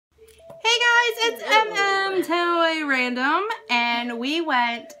random, and we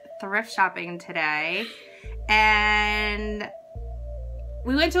went thrift shopping today, and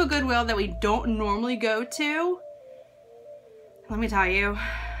we went to a Goodwill that we don't normally go to. Let me tell you,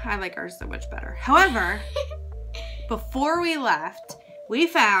 I like ours so much better. However, before we left, we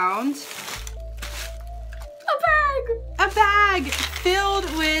found a bag filled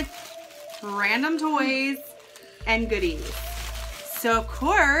with random toys and goodies. So of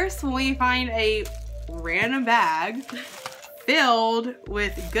course, when we find a random bag filled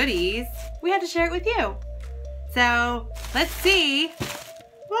with goodies, we had to share it with you. So let's see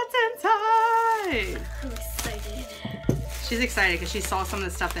what's inside. I'm excited. She's excited because she saw some of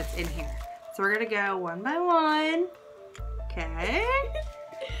the stuff that's in here. So we're gonna go one by one, okay,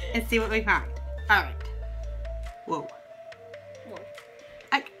 and see what we find. All right. Whoa.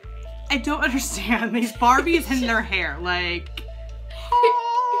 I don't understand these Barbies and their hair, like.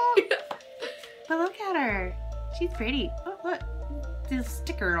 Oh. But look at her. She's pretty. Oh, look. There's a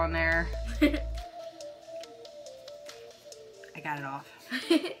sticker on there. I got it off.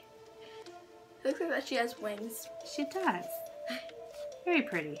 It looks like that she has wings. She does. Very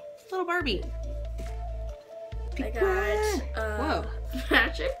pretty. Little Barbie. I got whoa.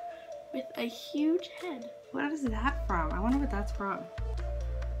 magic with a huge head. What is that from? I wonder what that's from.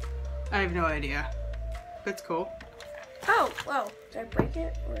 I have no idea. That's cool. Oh, wow. Did I break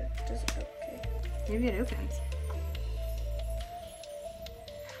it or does it okay? Maybe it opens.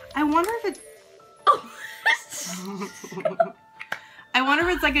 I wonder if it's. Oh. I wonder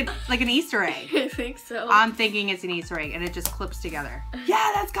if it's like an Easter egg. I think so. I'm thinking it's an Easter egg and it just clips together.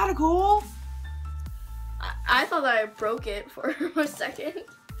 Yeah, that's kind of cool. I thought that I broke it for a second.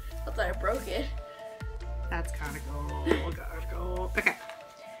 I thought I broke it. That's kind of cool. Okay.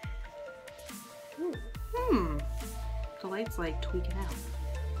 The light's like tweaking out.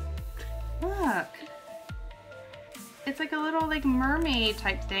 Look. It's like a little like mermaid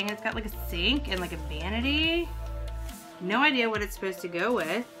type thing. It's got like a sink and like a vanity. No idea what it's supposed to go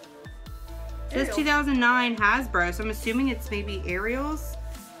with. This 2009 Hasbro, so I'm assuming it's maybe Ariel's.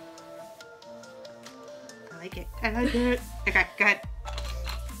 I like it. I like it. Okay, go ahead.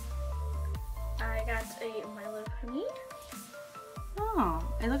 I got a My Little Pony. Oh,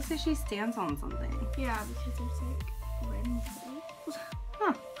 it looks like she stands on something. Yeah, because there's like random things.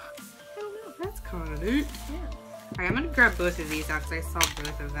 Huh. I don't know. That's kind of neat. Yeah. Alright, I'm gonna grab both of these out because I saw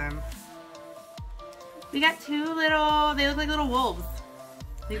both of them. We got two little, they look like little wolves.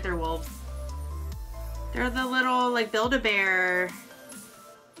 I think they're wolves. They're the little like Build-A-Bear.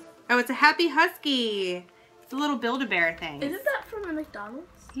 Oh, it's a Happy Husky. It's a little Build-A-Bear thing. Isn't that from a McDonald's?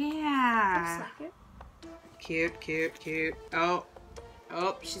 Yeah. Looks like it. Cute, cute, cute. Oh,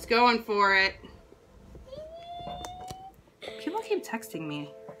 she's going for it. People keep texting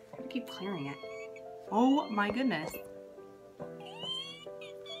me. I keep clearing it. Oh my goodness.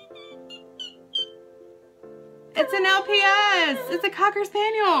 It's an LPS. It's a Cocker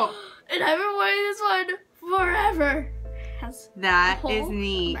Spaniel. And I've been wanting this one forever. That is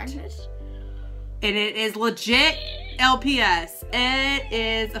neat. Magnet. And it is legit LPS. It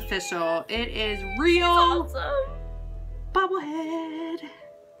is official. It is real. Awesome. Bobblehead.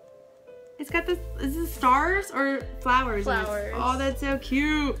 It's got this, is this stars or flowers? Flowers. Oh, that's so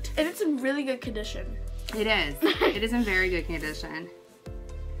cute. And it's in really good condition. It is. It is in very good condition.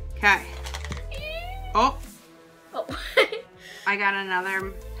 Okay. Oh. Oh. I got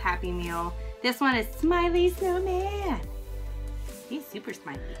another Happy Meal. This one is Smiley Snowman. He's super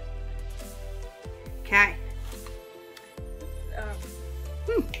smiley. Okay.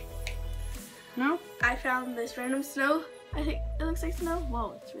 No? I found this random snow. I think it looks like snow.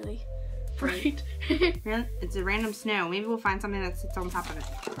 Whoa, it's really bright. It's a random snow. Maybe we'll find something that sits on top of it.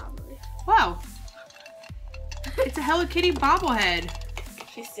 Probably. Whoa. It's a Hello Kitty bobblehead.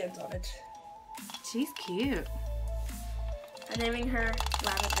 She stands on it. She's cute. I'm naming her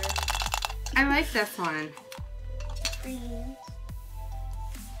Lavender. I like this one. Green.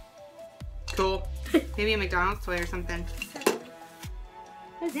 Cool. Maybe a McDonald's toy or something.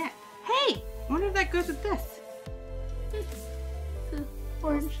 What is that? Hey! I wonder if that goes with this. The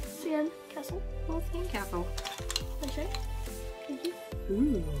orange sand castle. Little sand castle. Can I show you? Thank you.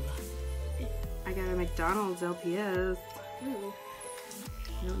 Ooh. I got a McDonald's LPS. Ooh.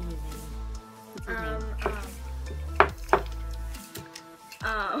 I don't know his name.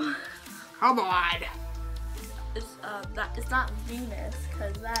 Come on! It's not Venus,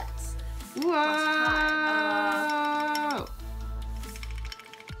 because that's Whoa!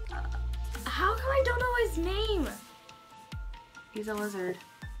 how come I don't know his name? He's a lizard.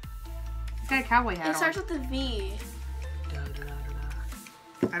 He's got a cowboy hat It starts on. with a V.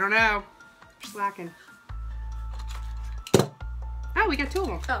 I don't know. Slacking. we got 2 of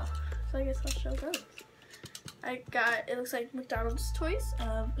them. Oh, so I guess I'll show those. I got, it looks like McDonald's toys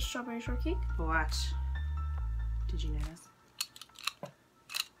of strawberry shortcake. Watch. Did you notice?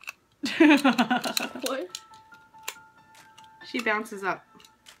 What? She bounces up.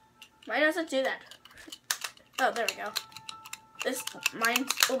 Mine doesn't do that. Oh, there we go.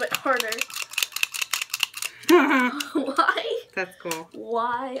 Mine's a little bit harder. Why? That's cool.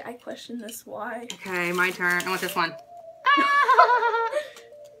 Why? I question this. Why? Okay, my turn. I want this one.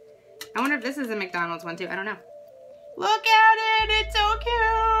 I wonder if this is a McDonald's one too. I don't know. Look at it. It's so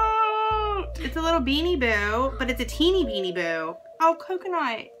cute. It's a little Beanie Boo, but it's a teeny Beanie Boo. Oh,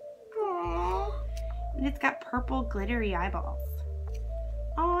 coconut. Aww. And it's got purple glittery eyeballs.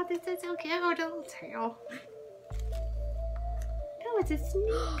 Oh, this is so cute. A little tail. Oh, it's a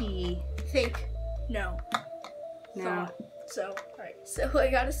Snoopy. Think. No. No. So, alright. So I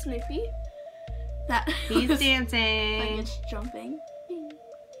got a Snoopy. That He's like dancing. it's jumping.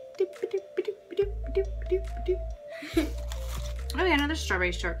 Oh yeah, another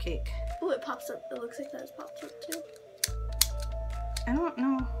strawberry shortcake. Oh, it pops up. It looks like that pops up too. I don't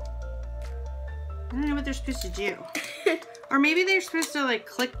know. I don't know what they're supposed to do. Or maybe they're supposed to like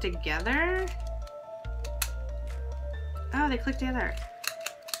click together. Oh, they click together.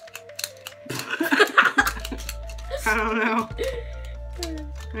 I don't know.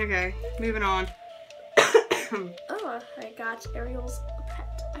 Okay, moving on. Oh, I got Ariel's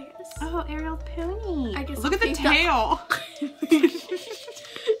pet, I guess. Oh, Ariel's pony. I guess Look I'll at the paint that- tail.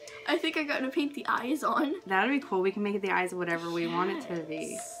 I think I got to paint the eyes on. That'd be cool. We can make it the eyes of whatever we want it to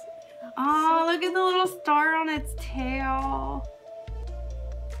be. Yes. Oh, look at the little star on its tail.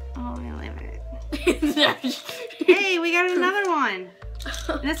 Oh, I love it. Hey, we got another one.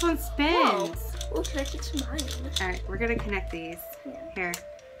 And this one spins. Whoa. We'll connect it to mine. Alright, we're gonna connect these. Yeah. Here.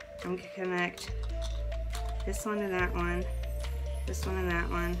 I'm gonna connect this one to that one. This one and that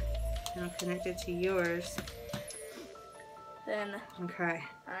one. And I'll connect it to yours. Then, Okay.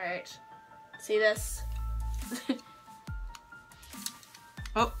 alright. See this?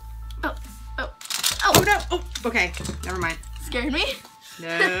 Oh. Oh. Oh. Oh no! Oh, okay. Never mind. Scared me?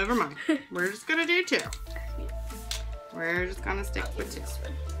 Never mind. We're just gonna do 2. We're just gonna stick with 2.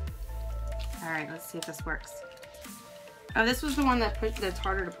 Alright, let's see if this works. Oh, this was the one that's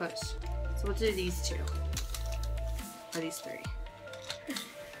harder to push. So we'll do these 2. Or these 3.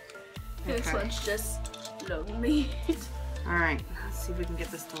 This Okay. one's just lonely. Alright, let's see if we can get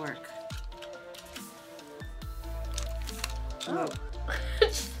this to work. Whoa.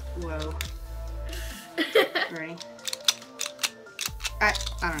 Whoa. Ready? I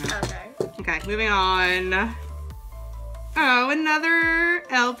don't know. Okay. Okay, moving on. Oh, another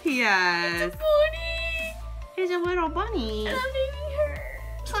LPS. Bunny! There's a little bunny. And I'm naming her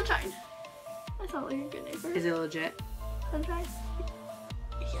Sunshine. I thought we were good neighbor. Is it legit? Sunshine?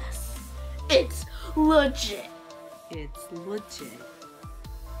 Yes. It's legit. It's legit.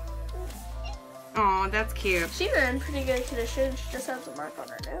 Oh, that's cute. She's in pretty good condition. She just has a mark on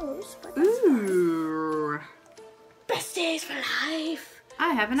her nose. But that's Ooh. best days for life.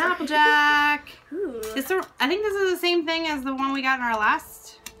 I have an Applejack. Ooh. I think this is the same thing as the one we got in our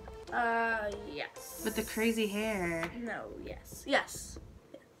last. Yes. With the crazy hair. No, yes. Yes.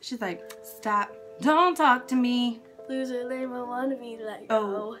 She's like, stop. Don't talk to me. Loser, lame, I wanna be like,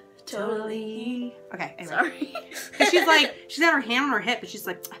 Oh, totally. Okay, anyway. Sorry. And she's like, she's got her hand on her hip, but she's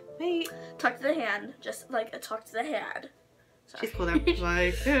like, wait. Talk to the hand. Just like a talk to the hand. Sorry. She's cool though.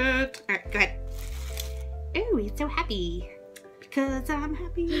 Like it. Alright, go ahead. Ooh, he's so happy. Because I'm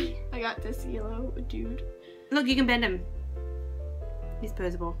happy. I got this yellow dude. Look, you can bend him. He's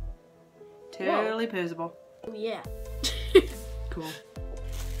posable. Totally posable. Oh, yeah. Cool.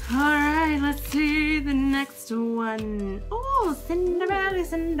 Alright, let's see the next one. Oh, Cinderella,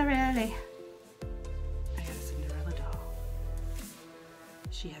 Cinderella. I got a Cinderella doll.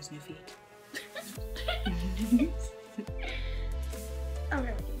 She has no feet. I'm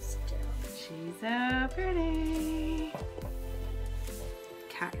gonna use it down. She's so pretty.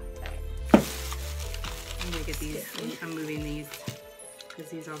 Okay. I'm gonna get these. I'm moving these because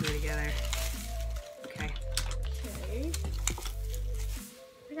these all go together. Okay. Okay.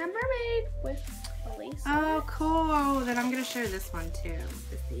 I got mermaid with a lace. Oh, cool. Then I'm gonna show this one too at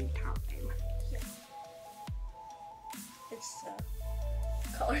the same time. It's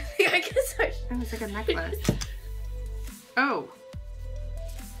a color thing, I guess. Oh, it's like a necklace. Oh.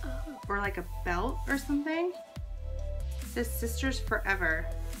 Oh. Or like a belt or something. It says Sisters Forever.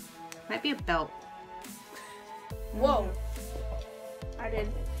 Might be a belt. Whoa. I did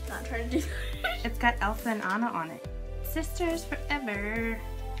not try to do that. It's got Elsa and Anna on it. Sisters Forever.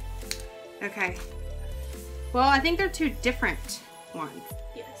 Okay. Well, I think they're 2 different ones.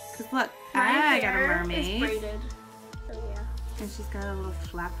 Yes. Because look, My I got a hair mermaid. is braided. Oh yeah. And she's got a little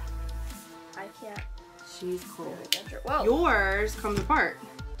flap. I can't. She's cool. Really get her. Whoa. Yours comes apart.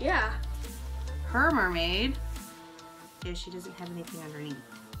 Yeah. Her mermaid is she doesn't have anything underneath.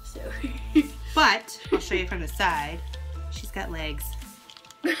 So. But I'll show you from the side. She's got legs.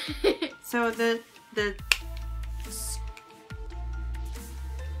 So the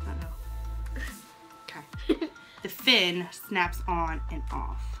okay. The fin snaps on and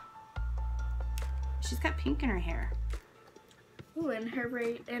off. She's got pink in her hair. Ooh, and her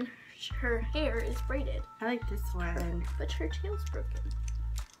braid and her hair is braided. I like this one. But her tail's broken.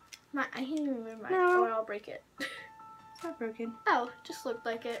 I can't even move mine. No. Oh, I'll break it. It's not broken. Oh, just looked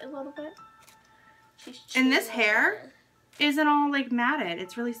like it a little bit. And this hair isn't all like matted.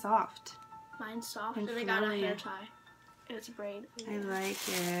 It's really soft. Mine's soft, and and I got a flowy. hair tie. It's a braid. I like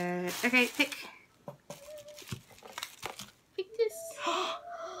it. Okay, pick. Pick this.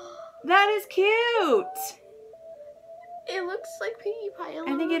 That is cute. It looks like Pinkie Pie.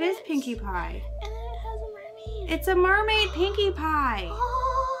 I think it is Pinkie Pie. And then it has a mermaid. It's a mermaid Pinkie Pie.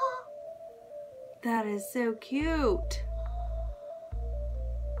 That is so cute.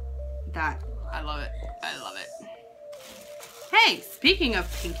 I love it. I love it. Hey, speaking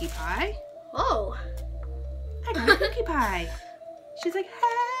of Pinkie Pie, Oh. I got a Pinkie Pie. She's like,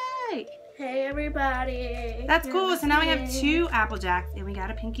 hey. Hey, everybody. That's You're cool. So now we have listening. 2 Apple Jacks and we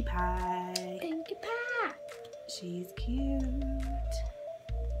got a Pinkie Pie. Pinkie Pie. She's cute.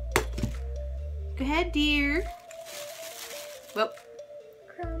 Go ahead, dear. Well,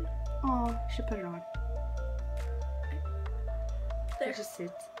 Crown. oh, should put it on. There. It just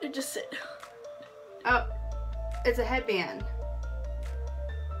sits. It just sit. Oh, it's a headband.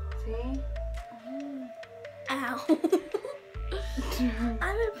 See? Ow.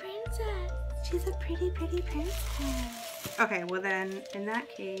 I'm a princess. She's a pretty, pretty princess. Okay, well then, in that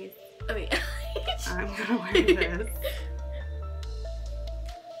case, Oh yeah. I'm gonna wear this.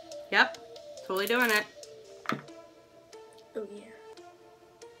 Yep, totally doing it. Oh yeah.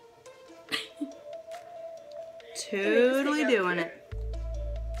 Totally doing it.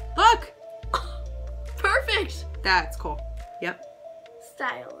 Look! Perfect. That's cool. Yep.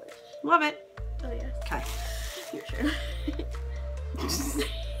 Stylish. Love it. Oh yes. Okay. Your turn.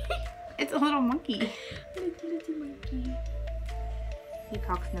 It's a little monkey. Little monkey. He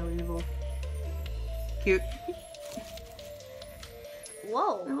talks no evil. Cute.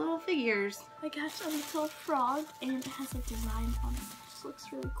 Whoa. The little figures. I got a little frog and it has a design on it. This looks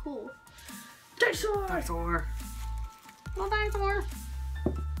really cool. Dinosaur! Dinosaur. Little dinosaur.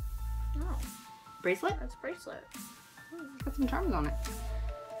 Oh, Bracelet? that's a bracelet. Got some charms on it.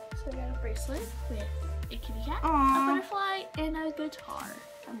 So I got a bracelet with a kitty cat, Aww. a butterfly, and a guitar.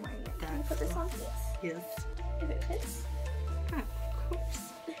 I'm wearing it. Can I put this on, please? Yes. If it fits. Oh, of course.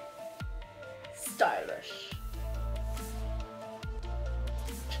 Stylish.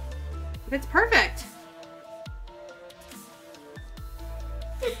 It's perfect.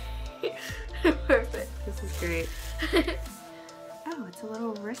 Perfect. This is great. Oh, it's a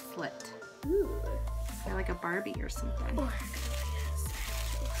little wristlet. Ooh. Or like a Barbie or something. Or yes.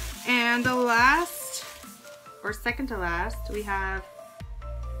 And the last, or second to last, we have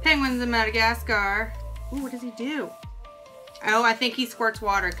penguins in Madagascar. Ooh, what does he do? Oh, I think he squirts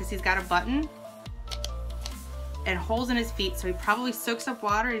water because he's got a button and holes in his feet. So he probably soaks up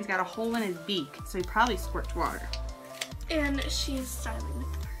water and he's got a hole in his beak. So he probably squirts water. And she's styling the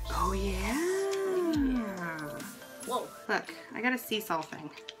cars. Oh, yeah. Whoa. Look, I got a seesaw thing.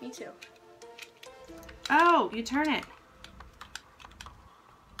 Me too. Oh, you turn it.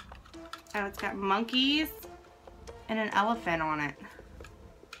 Oh, it's got monkeys and an elephant on it.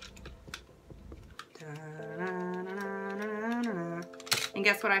 And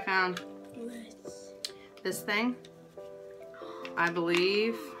guess what I found? This thing, I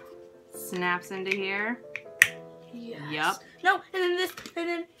believe, snaps into here. Yes. Yep. No, and then this, and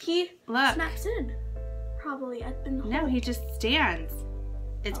then he Look. snaps in. Probably at the No, he just stands.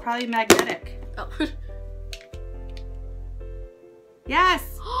 It's Oh. probably magnetic. Oh. Yes,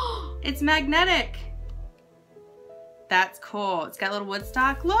 it's magnetic. That's cool. It's got little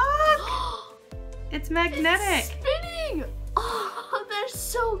woodstock. Look, it's magnetic. It's spinning. Oh, that's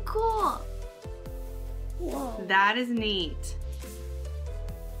so cool. Whoa. That is neat.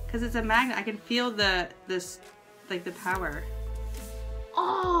 Cause it's a magnet. I can feel this power.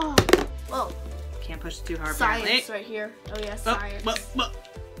 Oh. Whoa. Can't push too hard. Science right here. Oh yeah, science.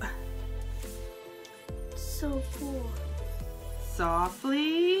 So cool.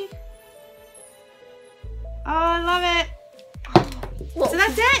 Softly. Oh, I love it. Whoa. So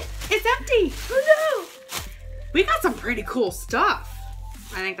that's it. It's empty. Oh We got some pretty cool stuff.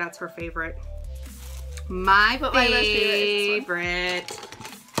 I think that's her favorite. My favorite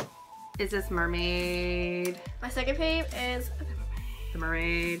is this mermaid. My second favorite is the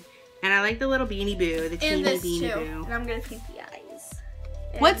mermaid. And I like the little Beanie Boo, the teeny Beanie Boo. And I'm gonna paint the eyes.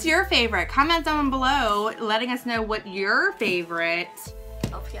 And what's your favorite? Comment down below letting us know what your favorite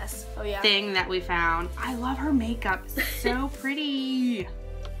LPS. Oh yeah. thing that we found. I love her makeup. So pretty.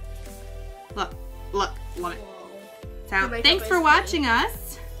 Look, love it. So thanks for watching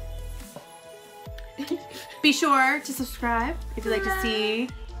us. Be sure to subscribe if you'd like to see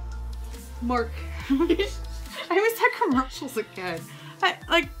more. I always said commercials again.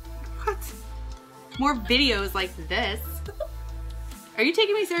 Like, what? More videos like this. Are you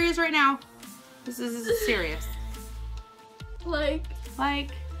taking me serious right now? This is serious. Like.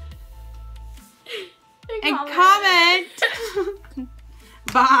 And comment.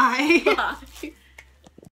 Bye. Bye.